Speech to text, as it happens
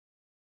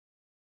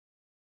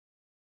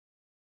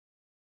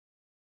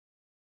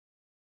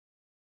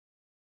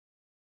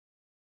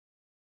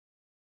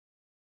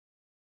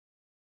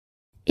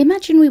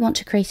Imagine we want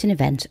to create an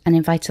event and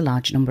invite a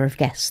large number of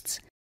guests.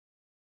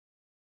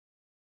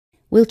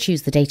 We'll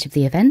choose the date of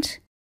the event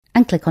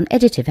and click on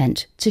Edit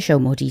Event to show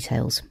more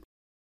details.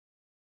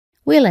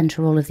 We'll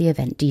enter all of the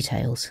event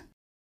details.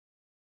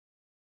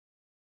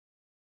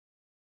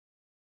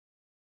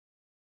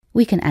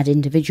 We can add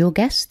individual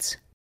guests,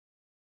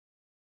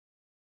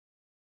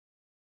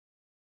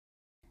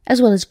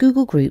 as well as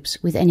Google Groups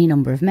with any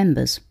number of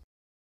members.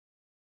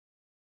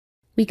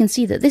 We can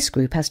see that this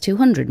group has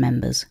 200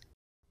 members,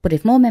 but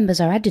if more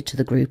members are added to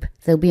the group,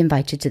 they'll be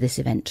invited to this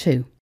event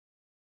too.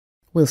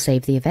 We'll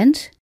save the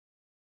event,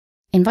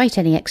 invite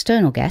any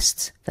external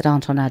guests that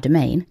aren't on our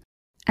domain,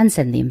 and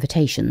send the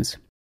invitations.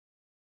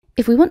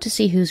 If we want to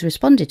see who's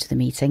responded to the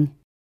meeting,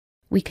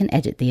 we can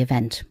edit the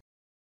event.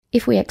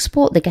 If we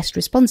export the guest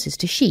responses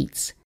to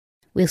Sheets,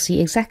 we'll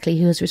see exactly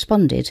who has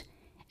responded,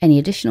 any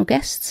additional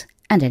guests,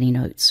 and any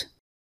notes.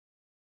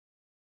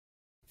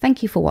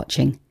 Thank you for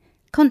watching.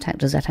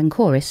 Contact us at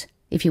Ancoris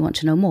if you want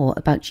to know more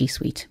about G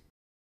Suite.